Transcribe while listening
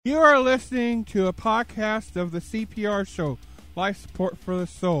You are listening to a podcast of the C.P.R. show, Life Support for the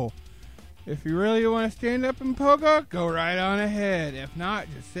Soul. If you really want to stand up and pogo, go right on ahead. If not,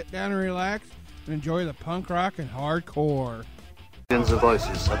 just sit down and relax and enjoy the punk rock and hardcore. Millions of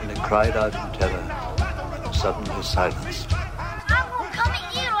voices suddenly cried out in terror. Suddenly silence. I'm gonna come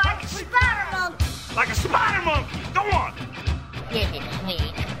at you like a spider monkey. Like a spider monkey! Go on! This is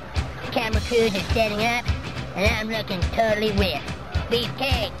sweet. Camera crews are setting up, and I'm looking totally whipped.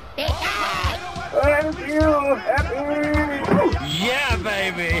 Beefcake! Beefcake! Thank you, happy! Yeah,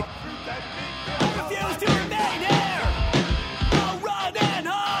 baby! Refuse to remain here! I'll run and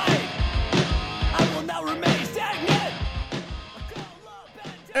hide! I will not remain stagnant!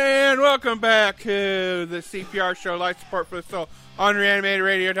 And welcome back to the C.P.R. show, Life Support for the Soul, on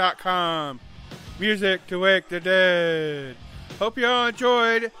reanimatedradio.com. Music to wake the dead. Hope you all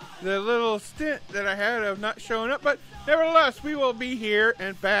enjoyed the little stint that I had of not showing up, but nevertheless, we will be here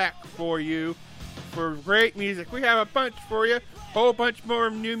and back for you for great music. We have a bunch for you, whole bunch more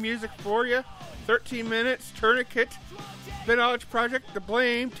new music for you. 13 Minutes, Tourniquet, Spinach Project, The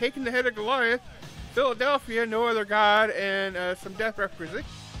Blame, Taking the Head of Goliath, Philadelphia, No Other God, and some Death Requisite.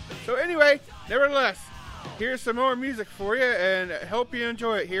 So anyway, nevertheless, here's some more music for you, and hope you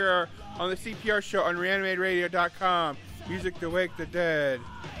enjoy it here on the CPR show on reanimateradio.com. Music to wake the dead.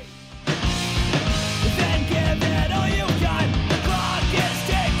 Then give it all you got. The clock is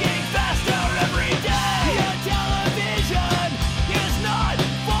ticking faster every day. Your television is not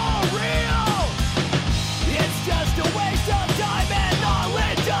for real. It's just a waste of time, and all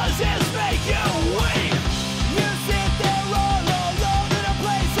it does is make you weak. You sit there all alone in a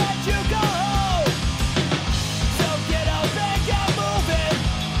place that you go home. So get up and get moving,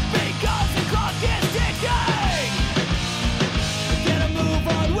 because the clock is ticking. Get a move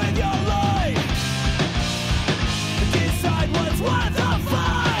on with your life.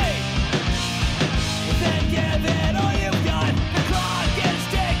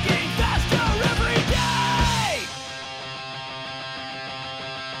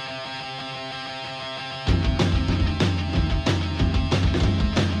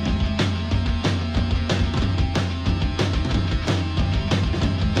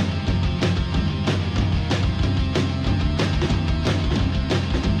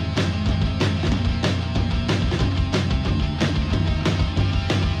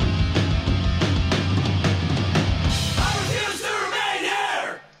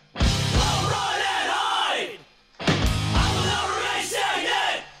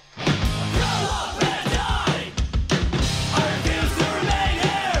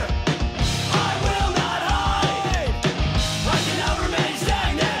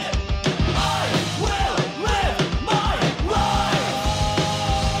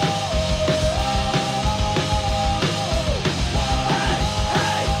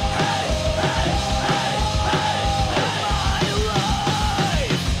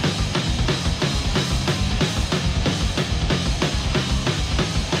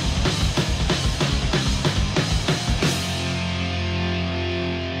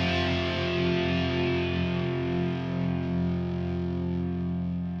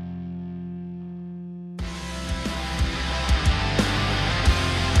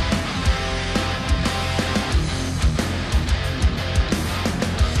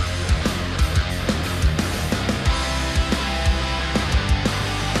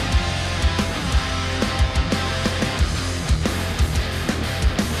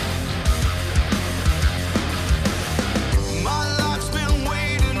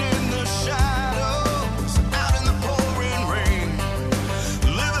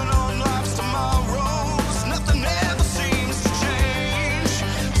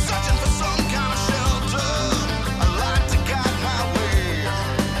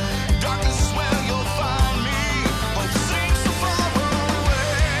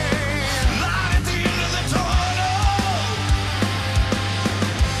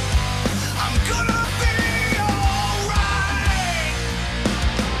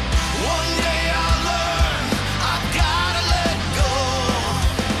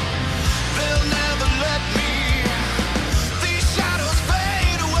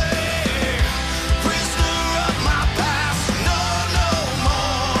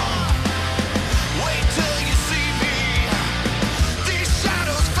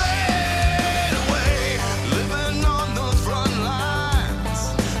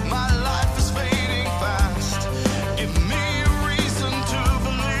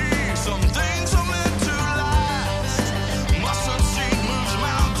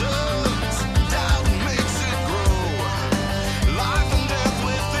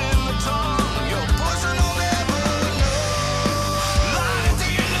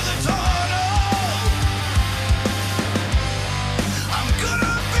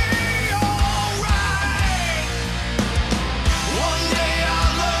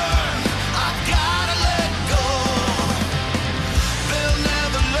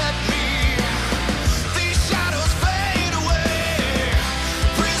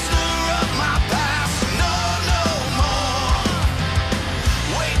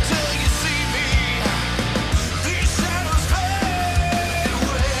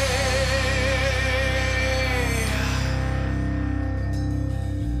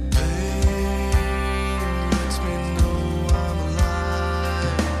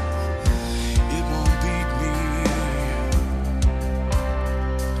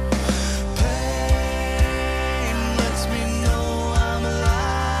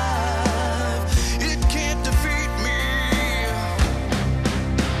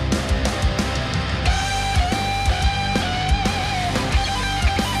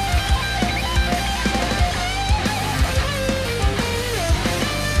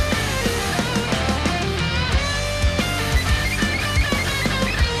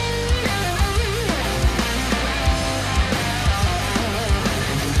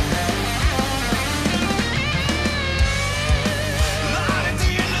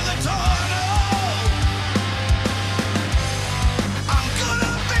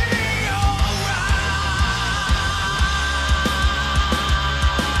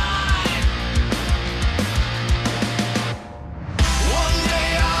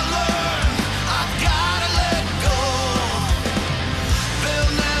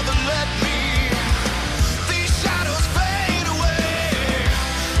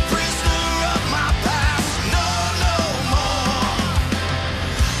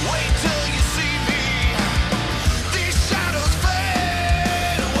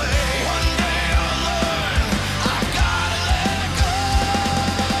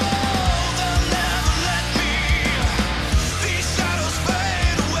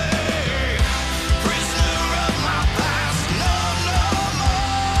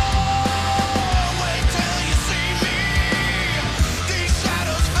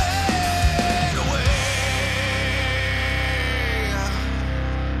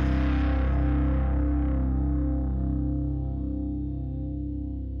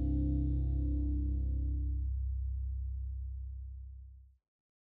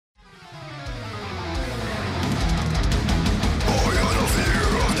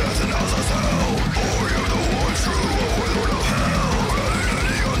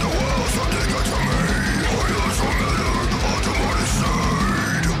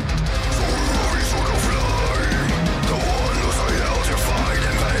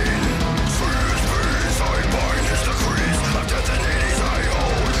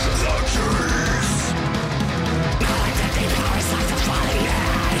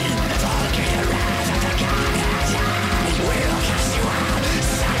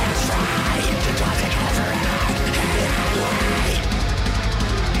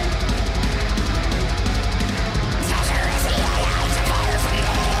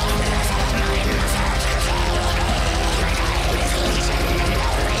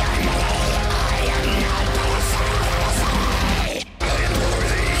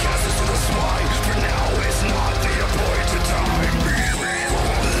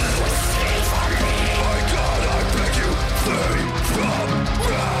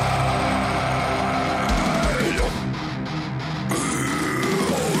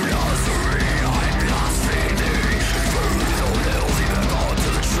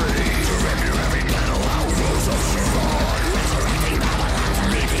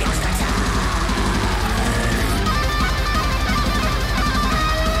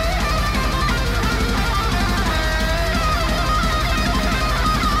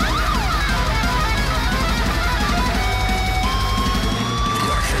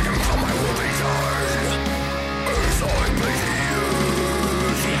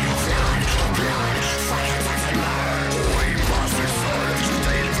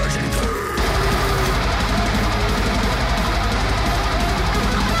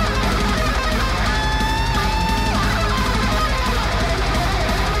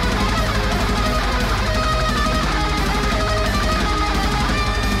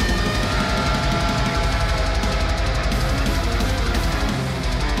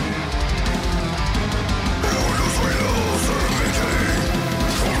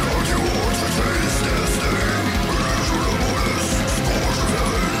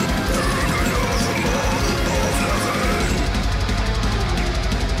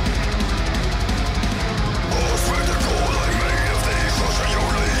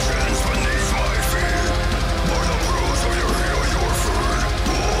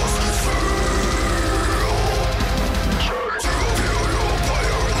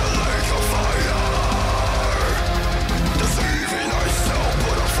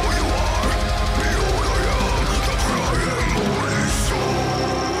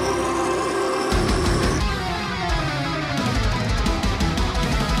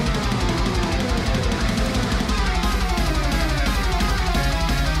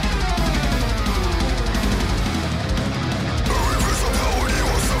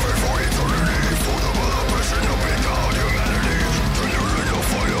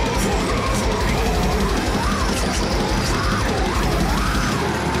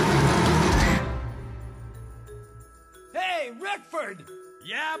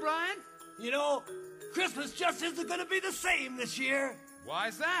 Yeah, Brian? You know, Christmas just isn't gonna be the same this year.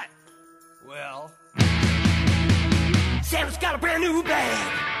 Why's that? Well, Santa's got a brand new bag.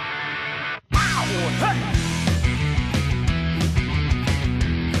 Ow! Hey!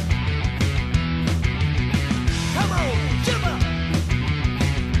 Come on, Jimbo!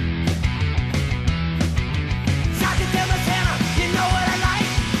 Sock it to my Santa, you know what I like.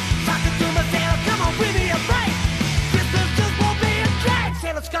 Sock it to my Santa, come on, bring me a break. Christmas just won't be a drag.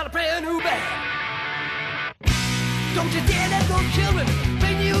 Santa's got a brand new bag. Don't you dare let those children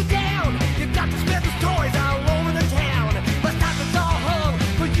bring you down. You got to spend those toys all over the town. But stop it's all hung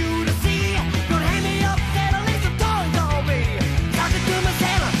for you to see. Don't hand me up, Santa, leave some toys on me. Sock it to my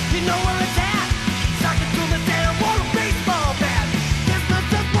Santa, you know where it's at. Sock it to my Santa, want a baseball bat. Christmas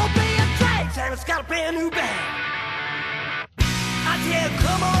just won't be a drag. Santa's got a brand new bag. I said,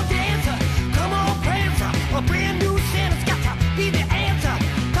 come on, dancer, come on, prancer. A brand new Santa's got to be the answer.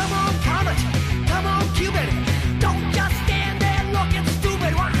 Come on, Comet, come on, Cupid. Don't just stand there looking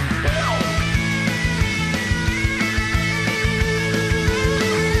stupid. Wow.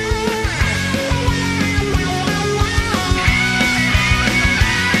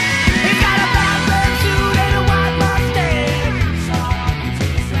 He's got a black red suit and a white Mustang.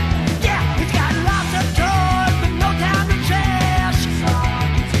 Yeah, he's got lots of toys, but no time to trash.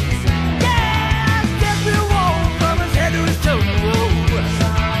 Yeah, gets me warm from his head to his toes.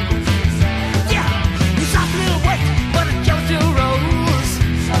 Yeah, he's lost a little weight, but his jelly still rose.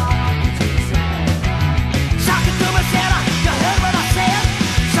 Sock it to my Santa, you heard what I said.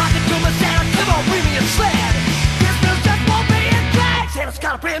 Sock it to my Santa, come on, bring me a sled. Christmas just won't be a drag. Santa's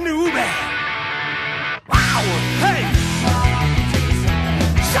got a brand new bag. Wow, hey.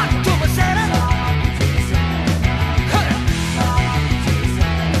 Sock it to my Santa. Hey.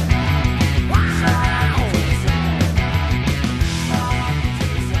 Wow.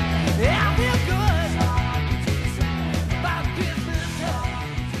 Yeah, I feel good about Christmas time.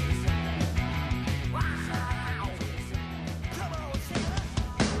 Wow. Come on, Santa.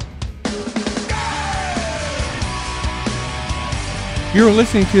 You're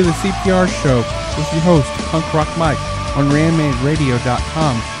listening to the CPR Show with your host, Punk Rock Mike, on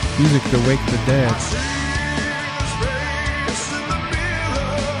RandmadeRadio.com. Music to wake the dead.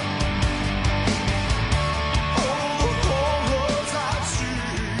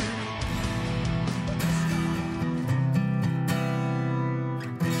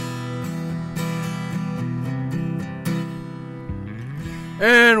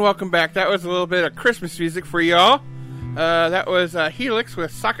 And welcome back. That was a little bit of Christmas music for y'all. That was Helix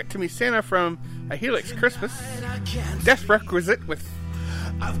with Sock It to Me Santa from a Helix Christmas. Death Requisite with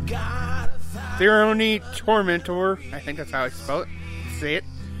Theronii Tormentor. I think that's how I spell it. Say it.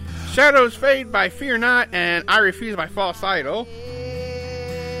 Shadows Fade by Fear Not, and I Refuse by False Idol.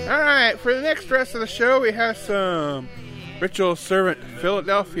 Alright, for the next rest of the show, we have some Ritual Servant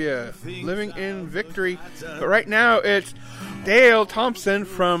Philadelphia, Living in Victory. But right now, it's Dale Thompson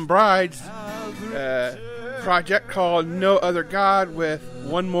from Bride's project called No Other God with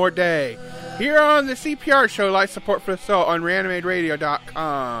One More Day. Here on the CPR Show, live support for the soul on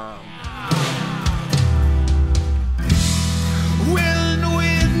ReanimateRadio.com. When we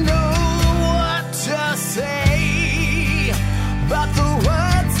know what to say, but the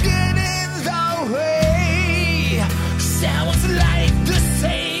words get in the way, sounds like the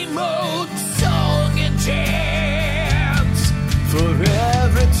same old song and dance. For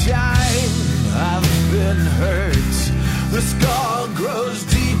every time I've been hurt, the scar grows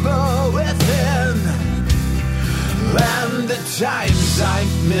deeper within. And the times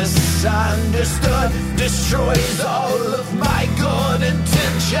I've misunderstood destroys all of my good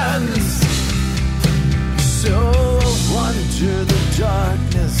intentions. So under the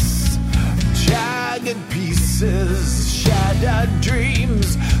darkness, jagged pieces, shattered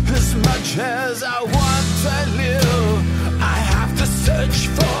dreams. As much as I want to live, I have to search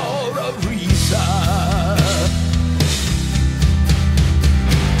for a reason.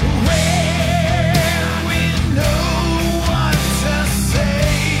 When we know what to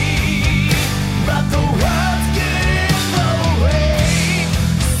say, but the words get in the way,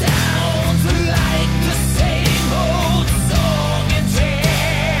 sounds like the same old song and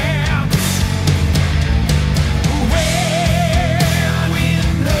dance. When we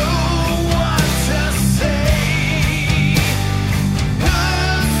know what to say,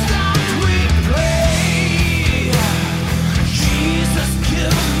 start we play.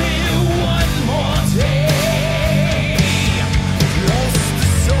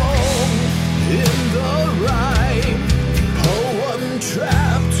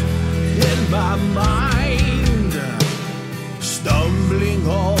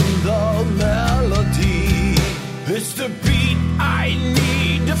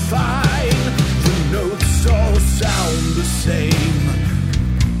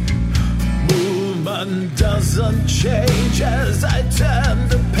 doesn't change as I turn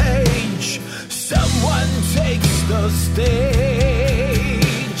the page. Someone takes the stage.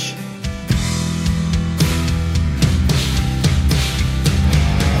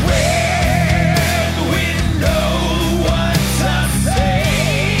 When we know what to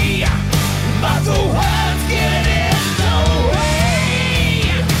say, but the words get in the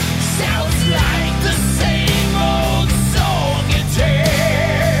way. Sounds like the same old song it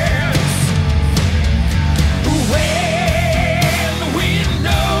is. When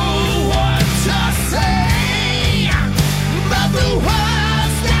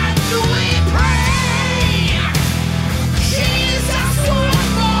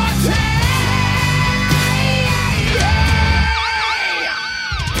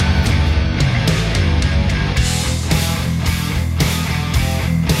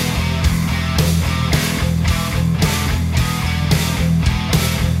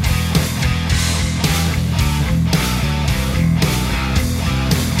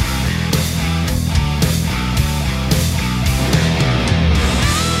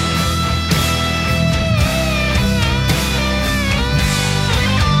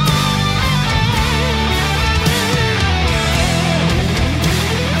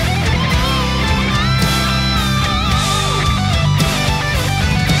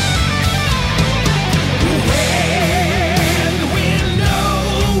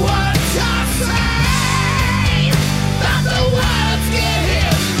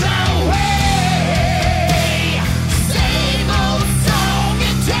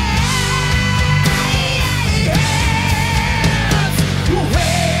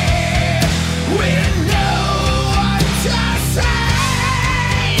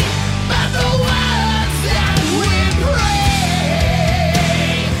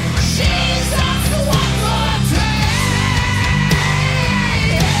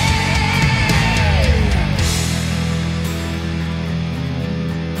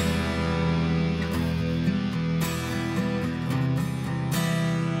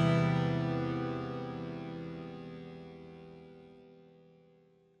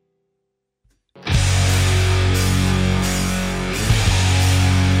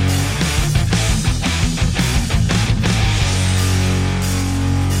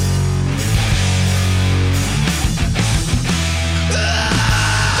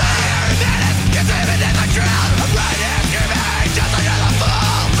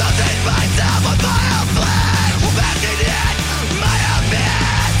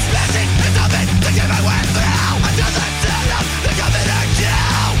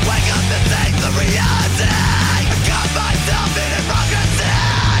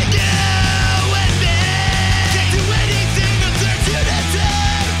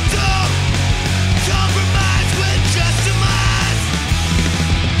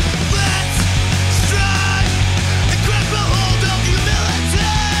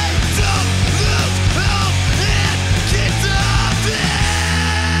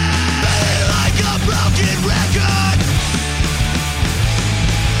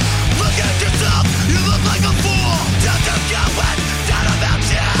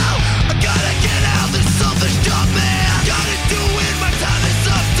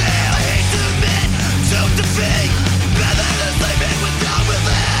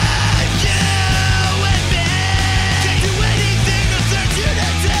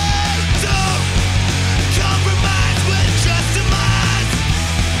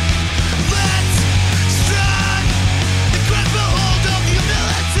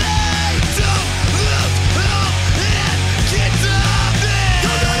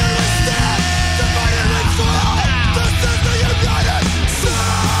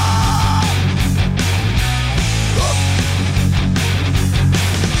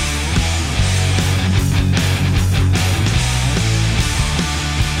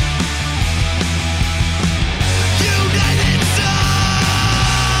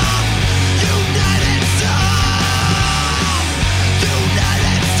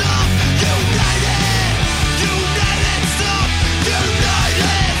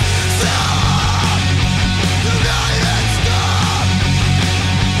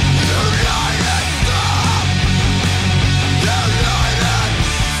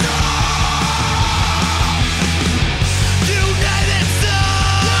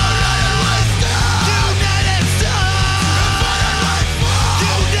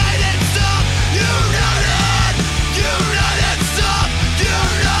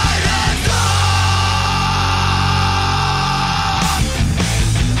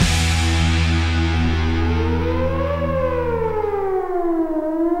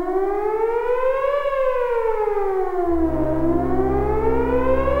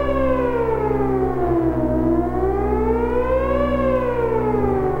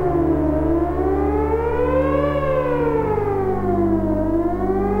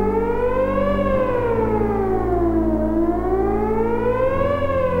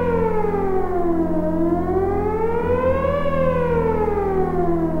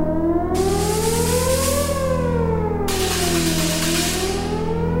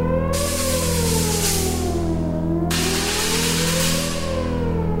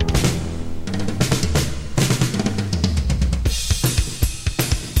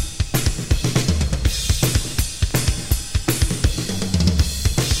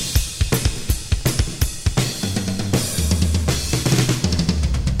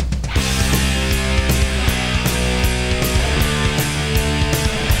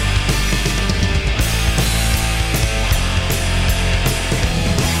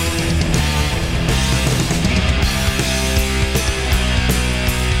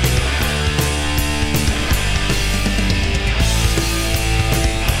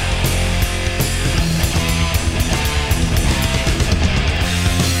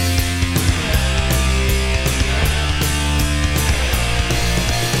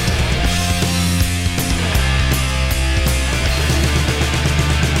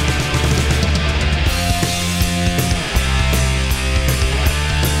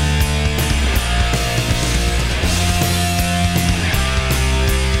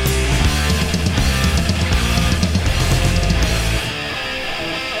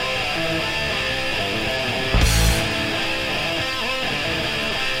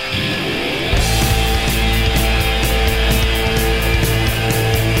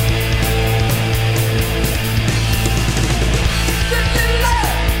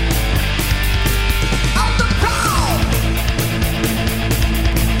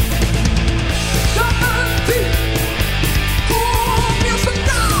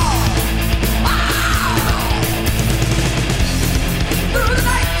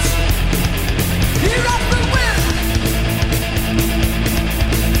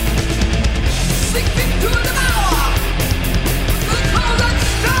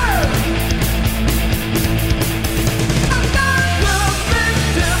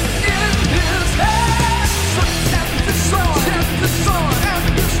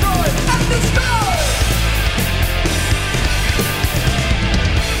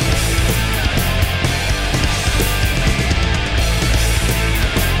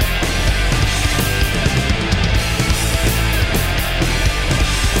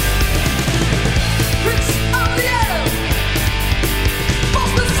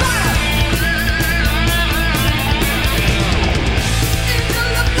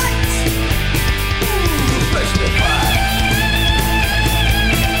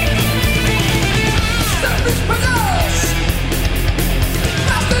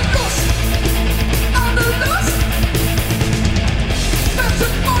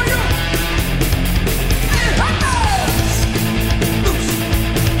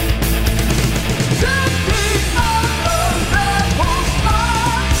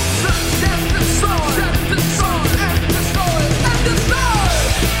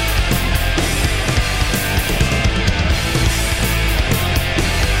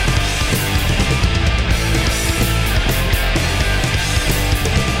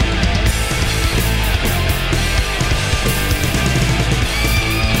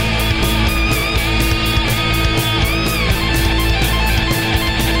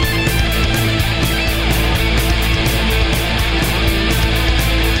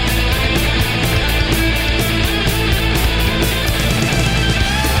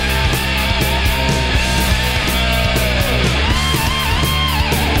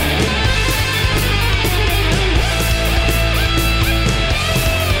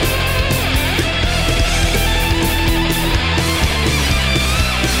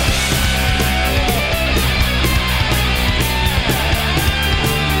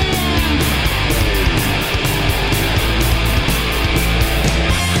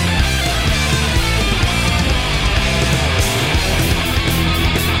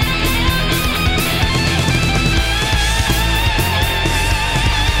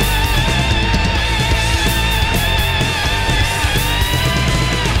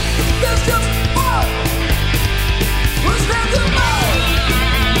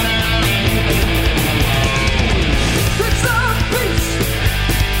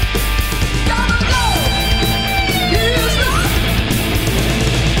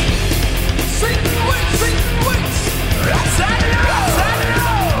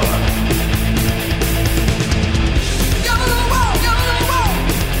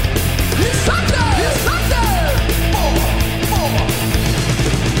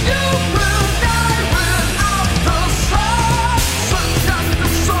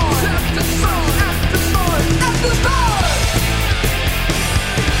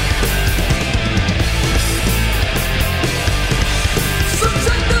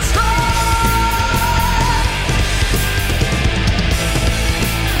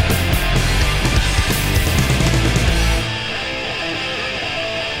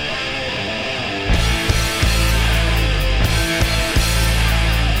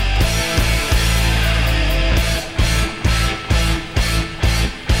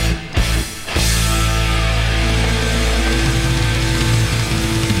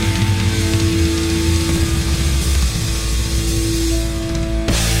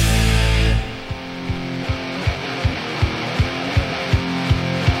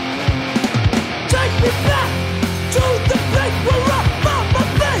me back to the place where I found my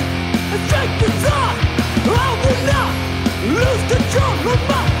faith and strength inside. I will not lose control of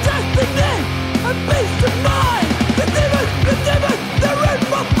my destiny and peace of mind. The demons, they're in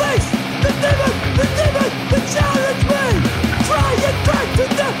my face. The demons, they challenge me. Try to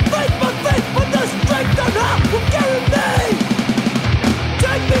defeat my faith, but the strength on high will carry me.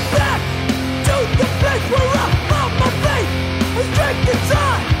 Take me back to the place where I found my faith and strength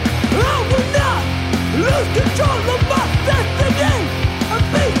inside. I will not lose control of my destiny and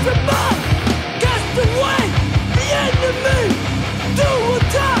peace of mind. Cast away the enemy, do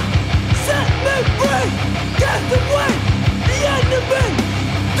attack, set me free. Cast away the enemy,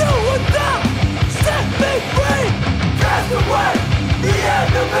 do attack, set me free. Cast away the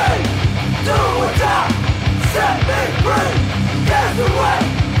enemy, do attack, set me free. Cast away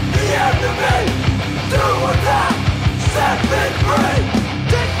the enemy, do attack, set me free.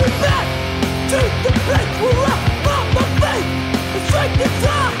 Take me back to the place where I found my faith and strength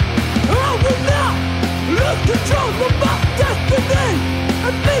inside. I will not lose control of my destiny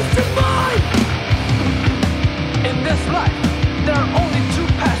and peace of mind. In this life, there are only two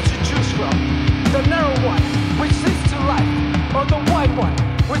paths to choose from. The narrow one, which leads to life, or the wide one,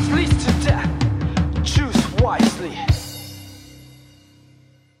 which leads to death. Choose wisely.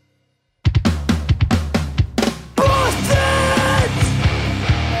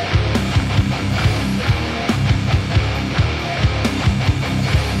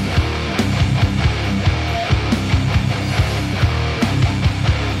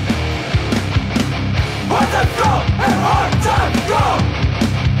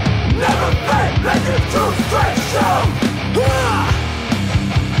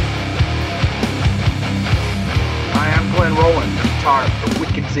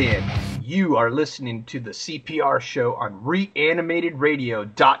 You are listening to the C.P.R. show on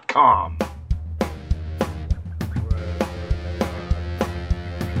reanimatedRadio.com.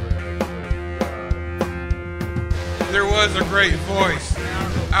 There was a great voice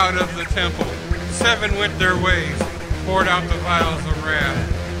out of the temple. 7 went their ways, poured out the vials of wrath.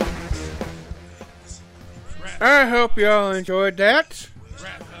 I hope you all enjoyed that.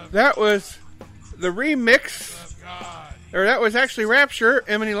 That was the remix, or that was actually Rapture,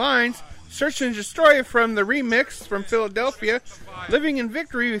 Emily Lines, Search and Destroy from the remix from Philadelphia, Living in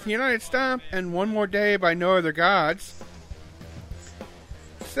Victory with United Stomp, and One More Day by No Other Gods.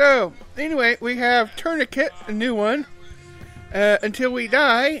 So, anyway, we have Tourniquet, a new one, Until We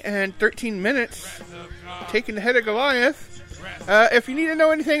Die, and 13 Minutes, Taking the Head of Goliath. If you need to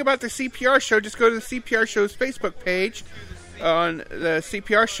know anything about the C.P.R. show, just go to the C.P.R. show's Facebook page on the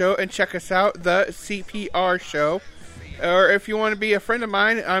C.P.R. show and check us out, the C.P.R. show. Or if you want to be a friend of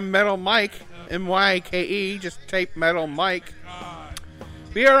mine, I'm Metal Mike, M-Y-K-E, just type Metal Mike.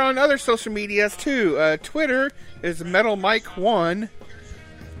 We are on other social medias too. Twitter is Metal Mike 1.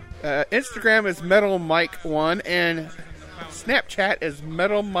 Instagram is Metal Mike 1. And Snapchat is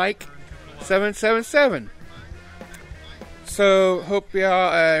Metal Mike 777. So, hope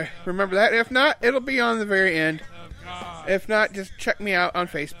y'all remember that. If not, it'll be on the very end. If not, just check me out on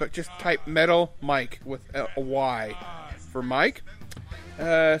Facebook. Just type Metal Mike with a Y for Mike.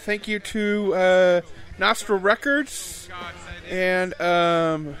 Thank you to Nostril Records and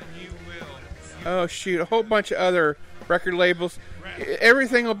a whole bunch of other record labels.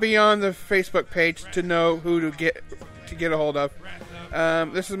 Everything will be on the Facebook page to know who to get a hold of.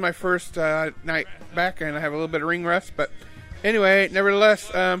 This is my first night back, and I have a little bit of ring rust, but anyway, nevertheless,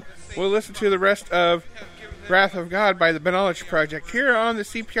 we'll listen to the rest of Wrath of God by the Benology Project here on the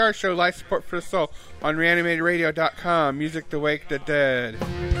C.P.R. show, Life Support for the Soul, on reanimatedраdio.com. Music to wake the dead.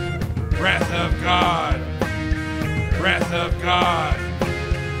 Wrath of God, Wrath of God,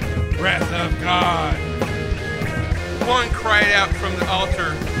 Wrath of God. One cried out from the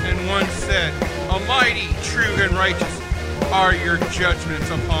altar, and one said, Almighty, true and righteous are your judgments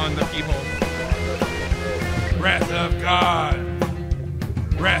upon the people. Wrath of God,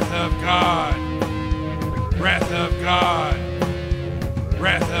 Wrath of God, Wrath of God,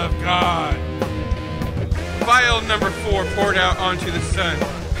 Wrath of God. Vial number 4 poured out onto the sun.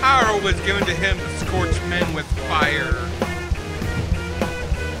 Power was given to him to scorch men with fire.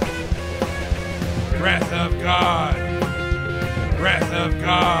 Wrath of God, Wrath of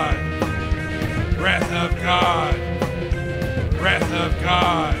God, Wrath of God, Wrath of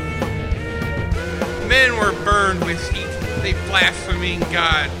God. Men were burned with heat. They blasphemed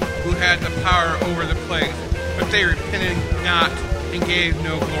God, who had the power over the plagues, but they repented not and gave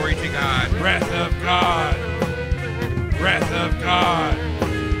no glory to God. Wrath of God, Wrath of God,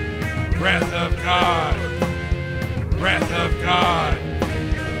 Wrath of God, Wrath of God.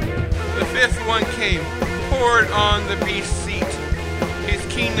 The 5th as one came, poured on the beast's seat. His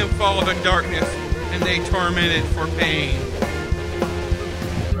kingdom followed in darkness, and they tormented for pain.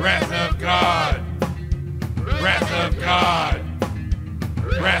 Wrath of God. Wrath of God.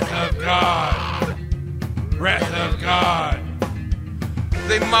 Wrath of God. Wrath of God.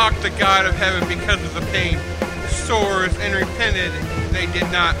 They mocked the God of heaven because of the pain, sores, and repented they did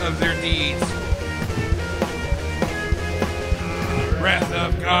not of their deeds. Wrath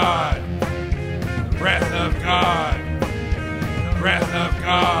of God. Wrath of God. Wrath of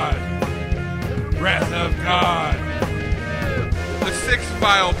God. Wrath of God. The sixth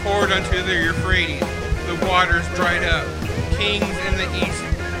vial poured unto the Euphrates, the waters dried up, kings in the east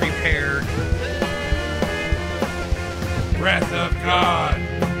prepared. Wrath of God.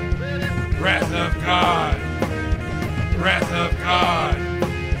 Wrath of God. Wrath of God.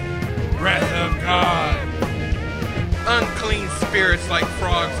 Wrath of God. Unclean spirits like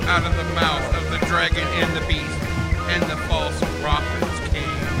frogs out of the mouth of the dragon and the beast, and the false prophets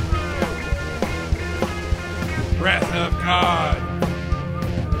came. Wrath of God.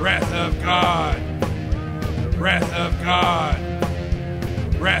 Wrath of God. Wrath of God.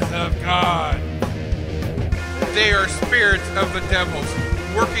 Wrath of God. They are spirits of the devils,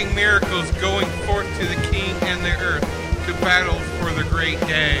 working miracles, going forth to the king and the earth to battle for the great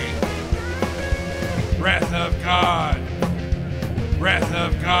day. Wrath of God. Wrath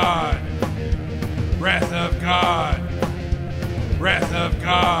of God. Wrath of God. Wrath of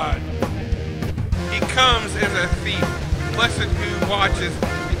God. He comes as a thief, blessed who watches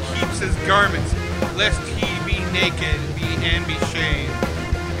and keeps his garments, lest he be naked and be shamed.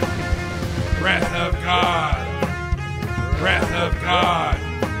 Wrath of God. Wrath of God.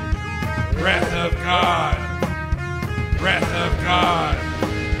 Wrath of God. Wrath of God.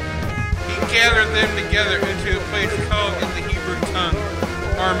 He gathered them together into a place called in the Hebrew tongue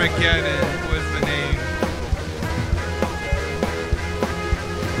Armageddon was the name.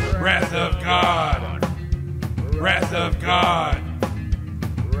 Wrath of God. Wrath of God.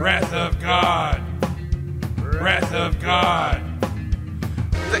 Wrath of God. Wrath of God.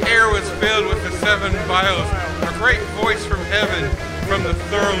 The air was filled with the seven vials. A great voice from heaven, from the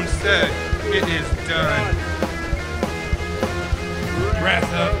throne said, "It is done."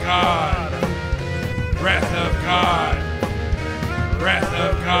 Wrath of God. Wrath of God. Wrath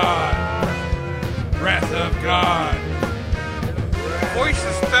of God. Wrath of God.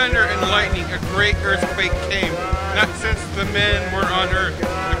 Voices, thunder, and lightning, a great earthquake came. Not since the men were on earth,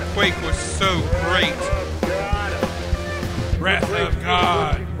 the quake was so great. Wrath of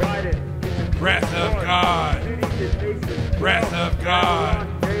God. Wrath of God. Wrath of God.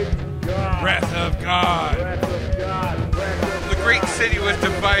 Wrath of God. The great city was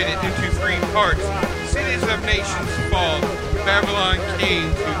divided into three parts. Cities of nations fall. Babylon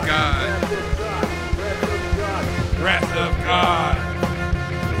came to God. Wrath of God.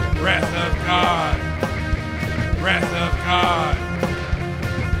 Wrath of God. Wrath of God.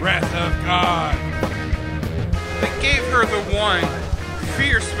 Wrath of God. They gave her the wine,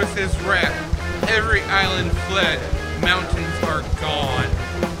 fierce with his wrath. Every island fled, mountains are gone.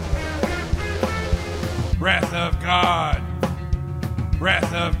 Wrath of God.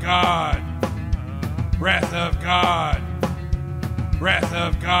 Wrath of God. Wrath of God. Wrath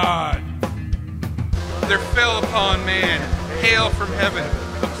of God. There fell upon man, hail from heaven.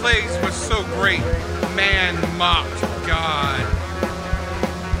 The plagues was so great, man mocked God.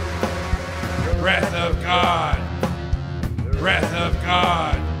 Wrath of God. Wrath of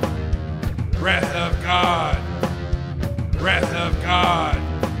God. Wrath of God. Wrath of God.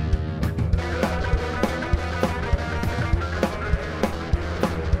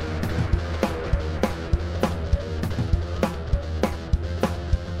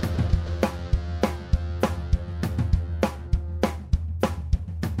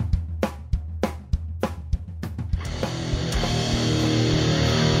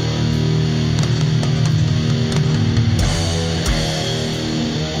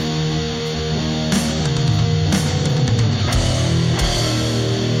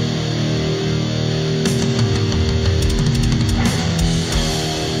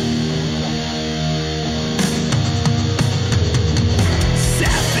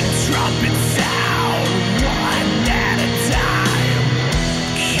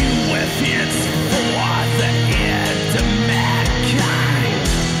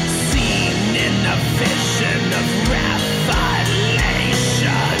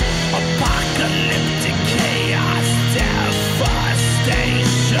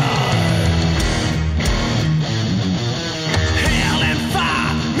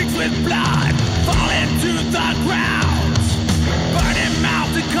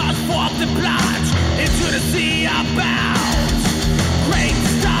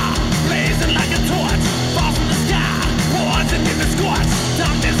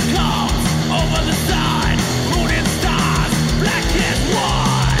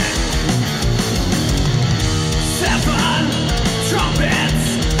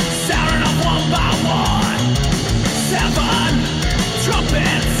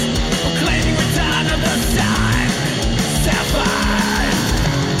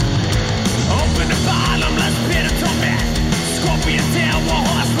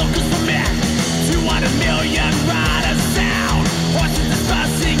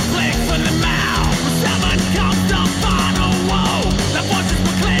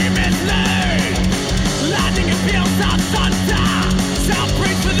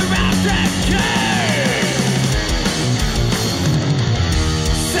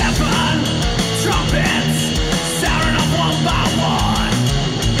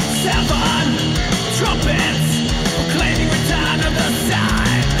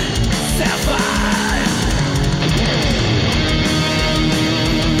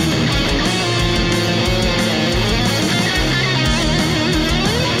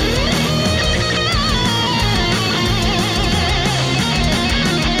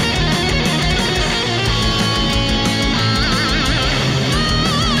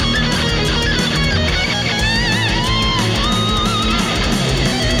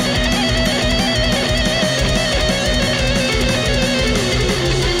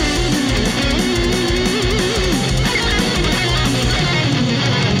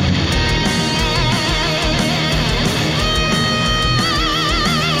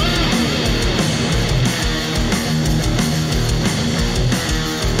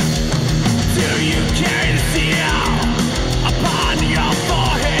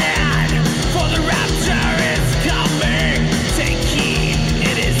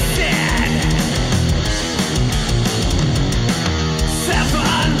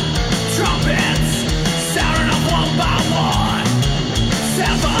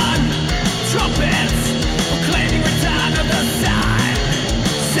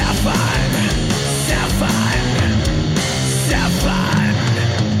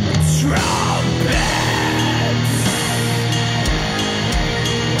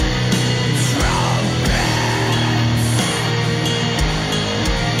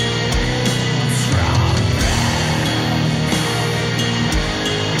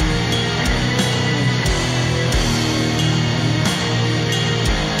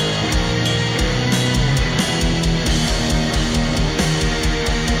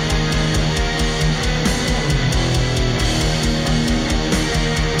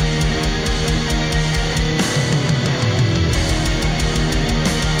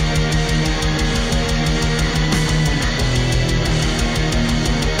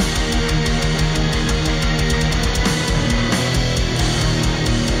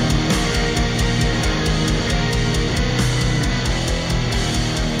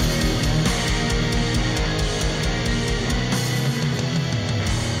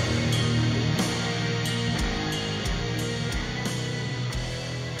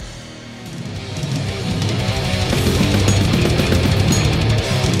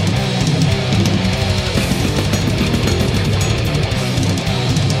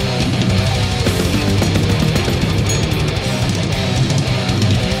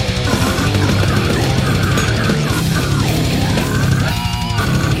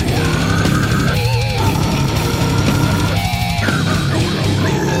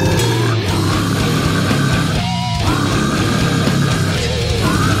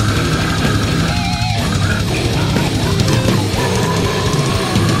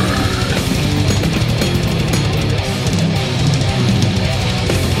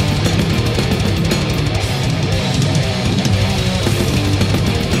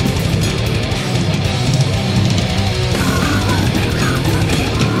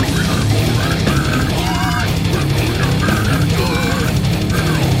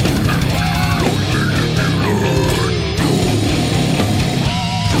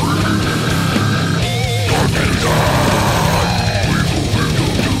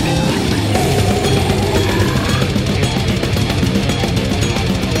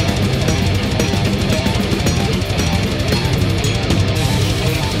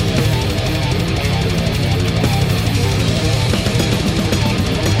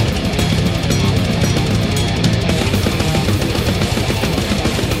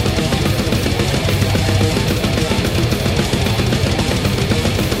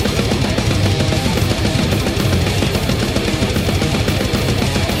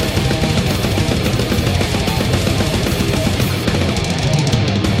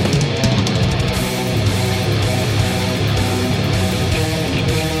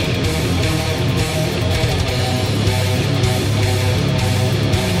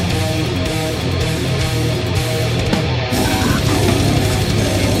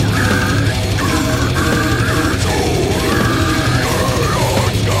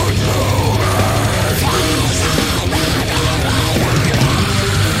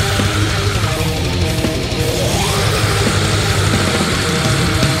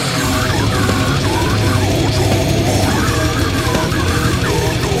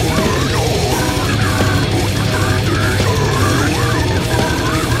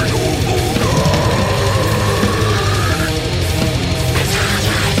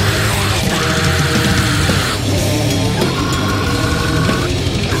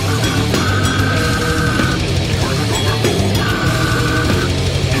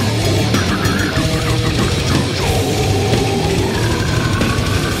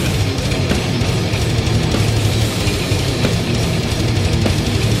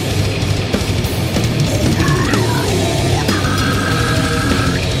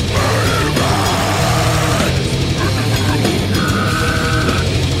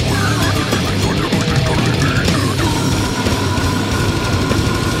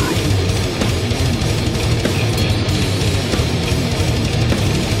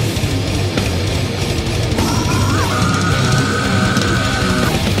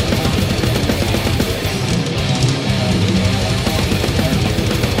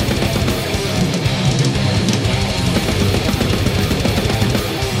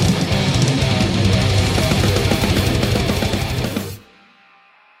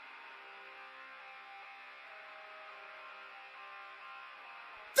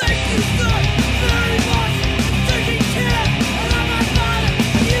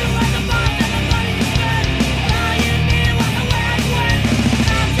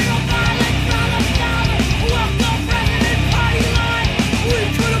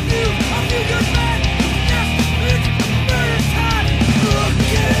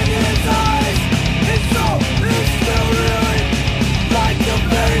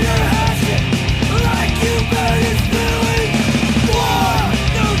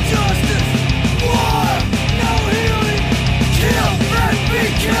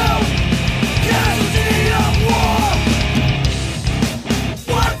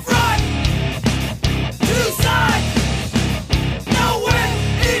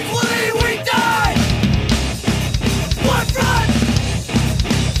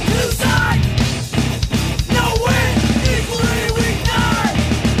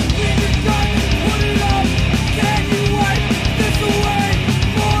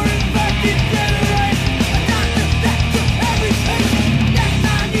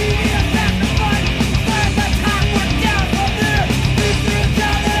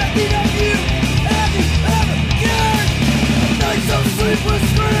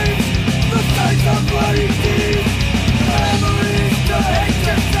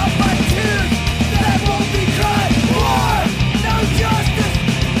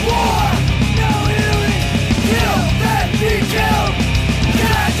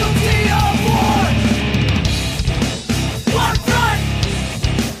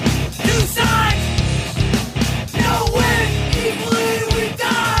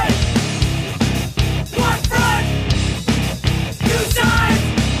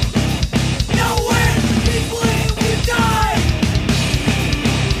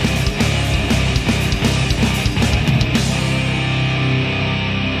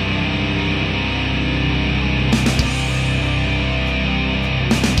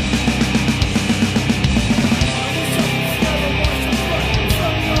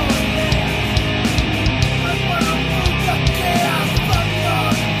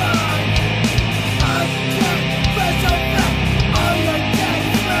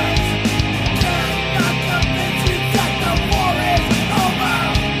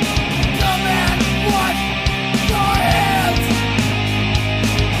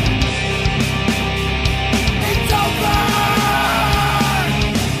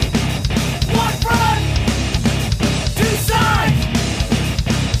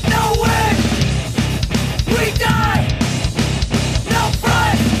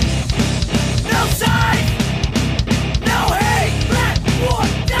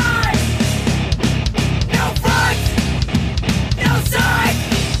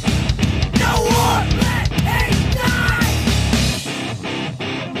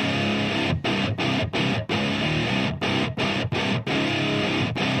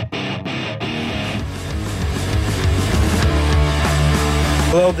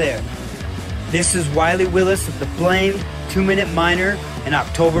 Hello there. This is Wiley Willis of The Blamed, 2 Minute Minor, and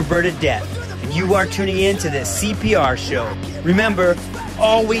October Bird of Death. And you are tuning in to the C.P.R. show. Remember,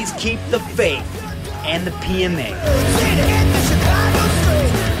 always keep the faith and the PMA.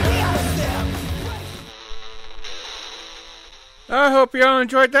 I hope y'all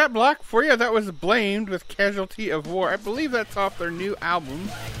enjoyed that block for you. That was Blamed with Casualty of War. I believe that's off their new album.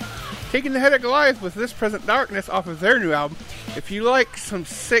 Taking the Head of Goliath with This Present Darkness off of their new album. If you like some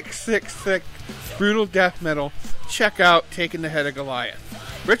sick, brutal death metal, check out Taking the Head of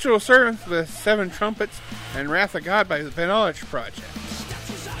Goliath. Ritual Servants with Seven Trumpets and Wrath of God by the Benellich Project.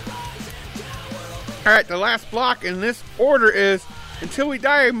 Alright, the last block in this order is Until We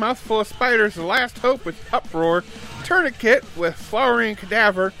Die, Mouthful of Spiders, The Last Hope with Uproar, Tourniquet with Flowering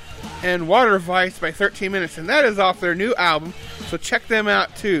Cadaver, and Water Vice by 13 Minutes, and that is off their new album, so check them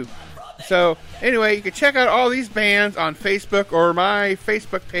out too. So, anyway, you can check out all these bands on Facebook or my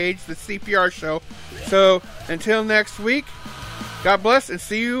Facebook page, The CPR Show. So, until next week, God bless and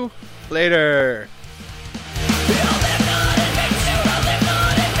see you later.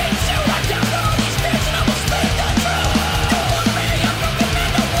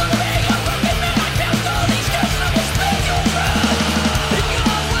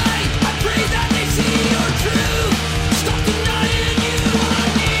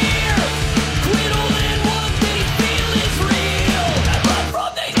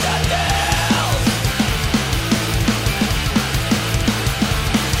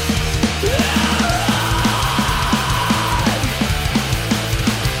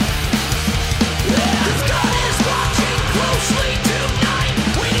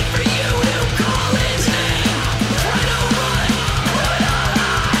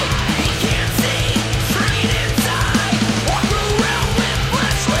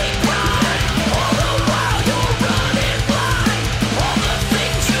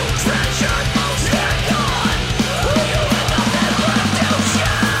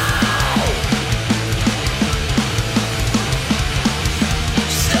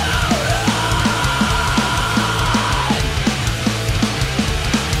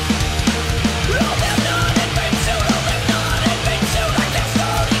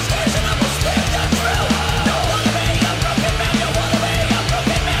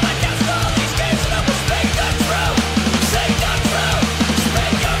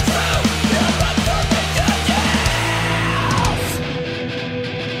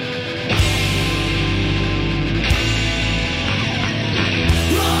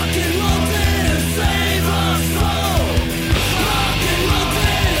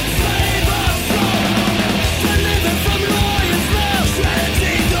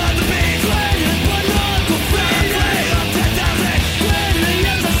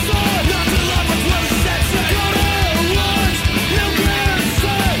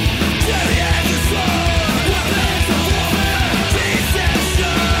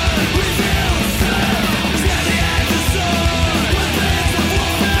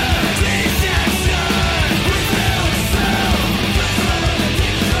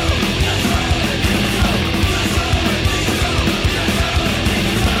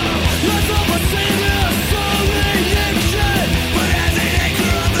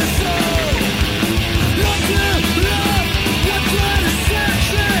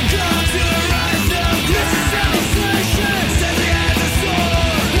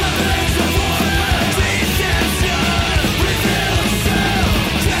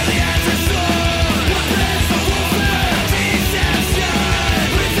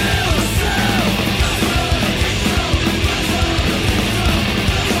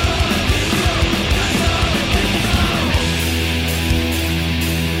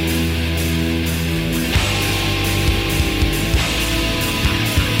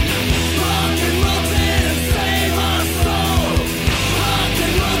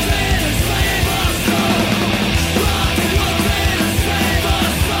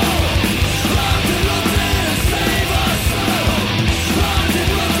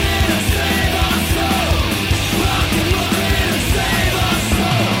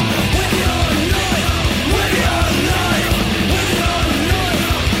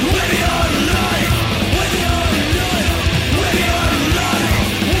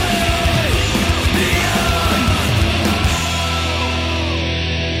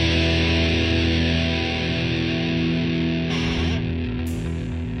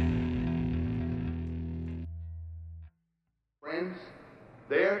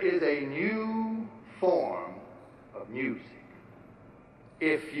 There is a new form of music,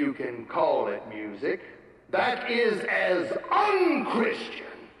 if you can call it music, that is as unchristian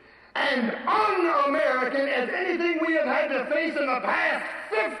and un-American as anything we have had to face in the past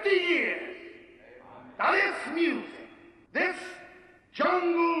 50 years. Now this music, this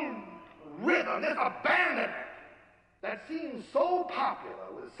jungle rhythm, this abandonment that seems so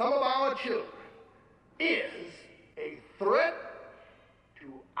popular with some of our children is a threat to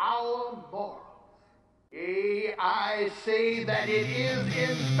our morals. Yea, I say that it is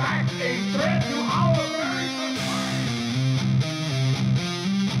in fact a threat to our very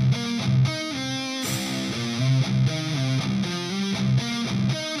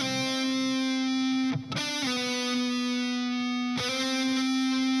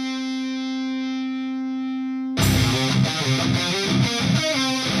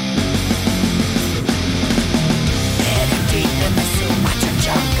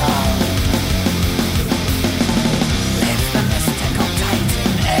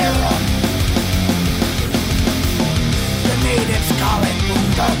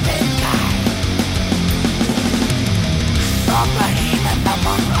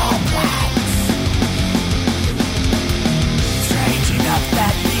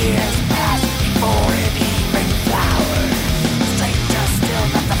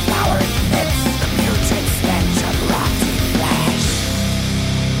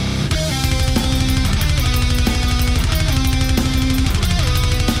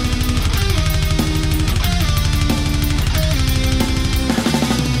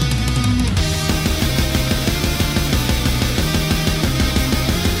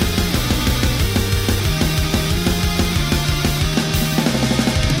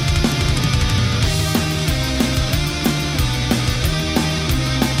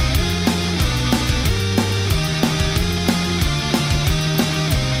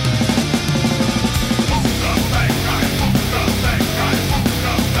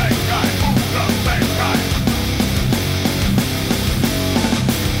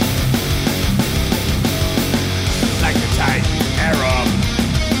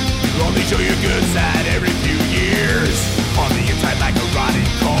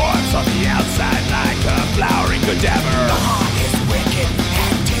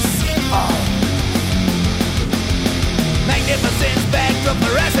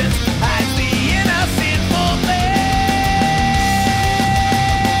society.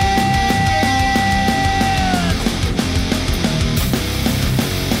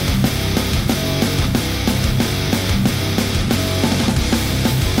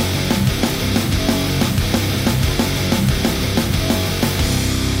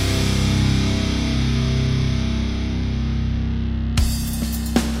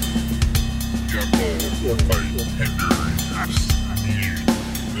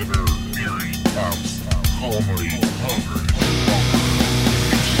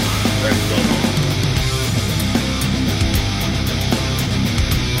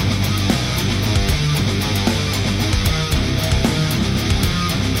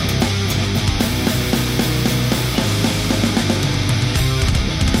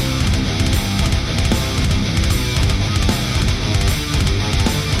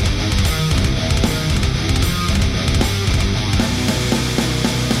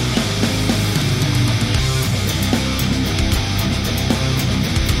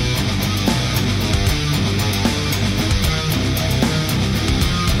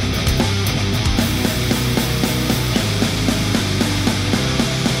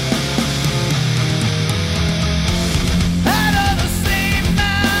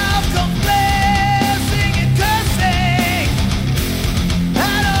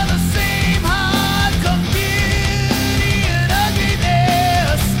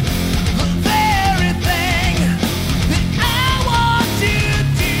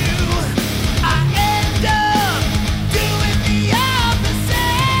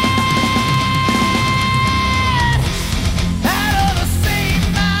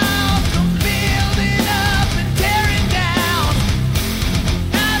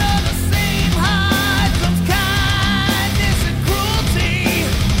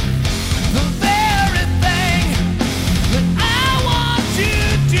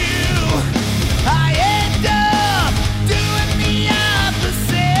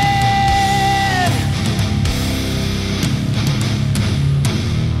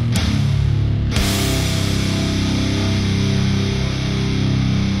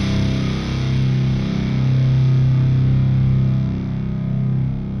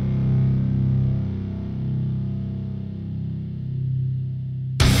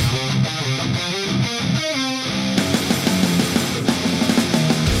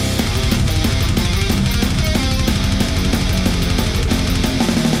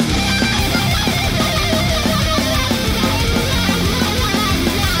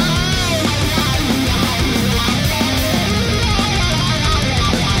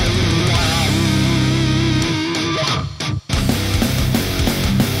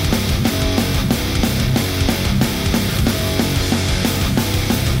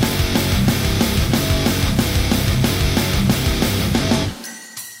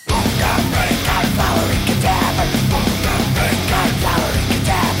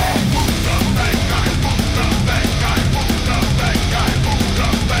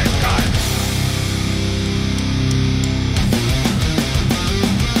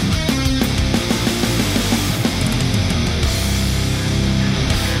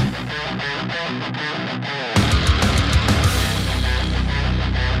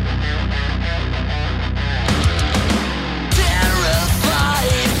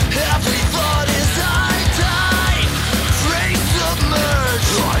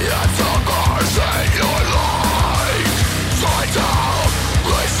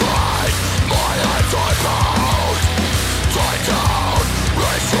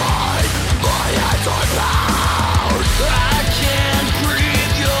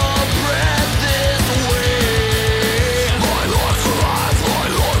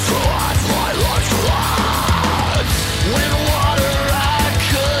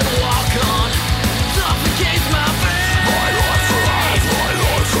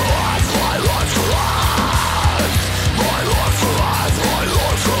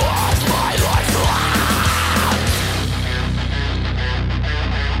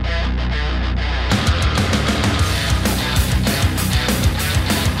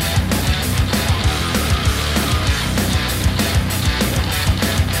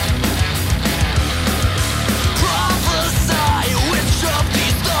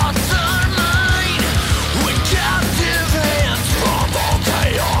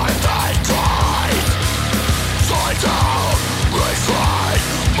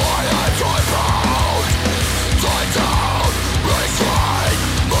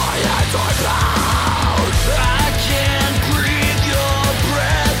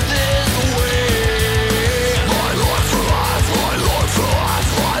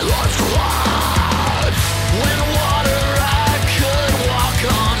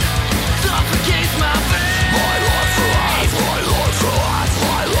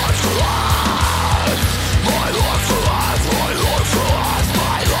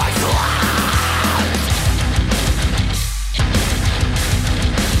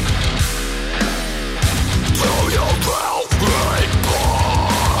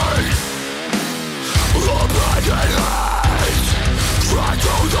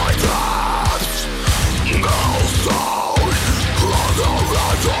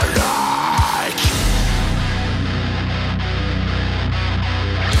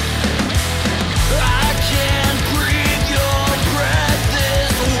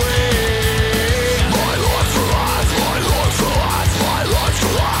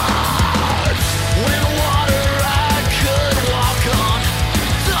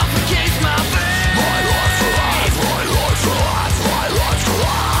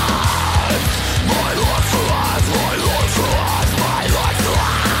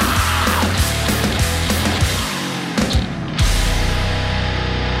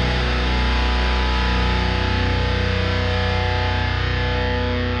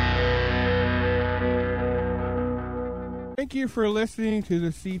 Thank you for listening to the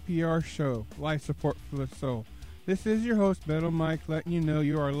CPR show, Life Support for the Soul. This is your host, Metal Mike, letting you know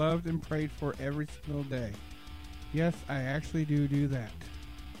you are loved and prayed for every single day. Yes, I actually do that.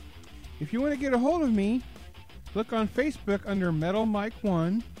 If you want to get a hold of me, look on Facebook under Metal Mike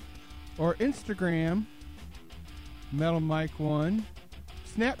 1 or Instagram Metal Mike 1,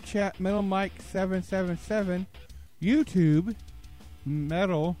 Snapchat Metal Mike 777, YouTube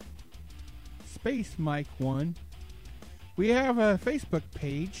Metal Space Mike 1. We have a Facebook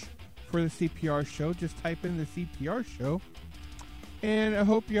page for the CPR show. Just type in the CPR show. And I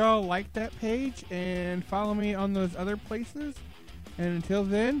hope y'all like that page and follow me on those other places. And until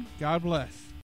then, God bless.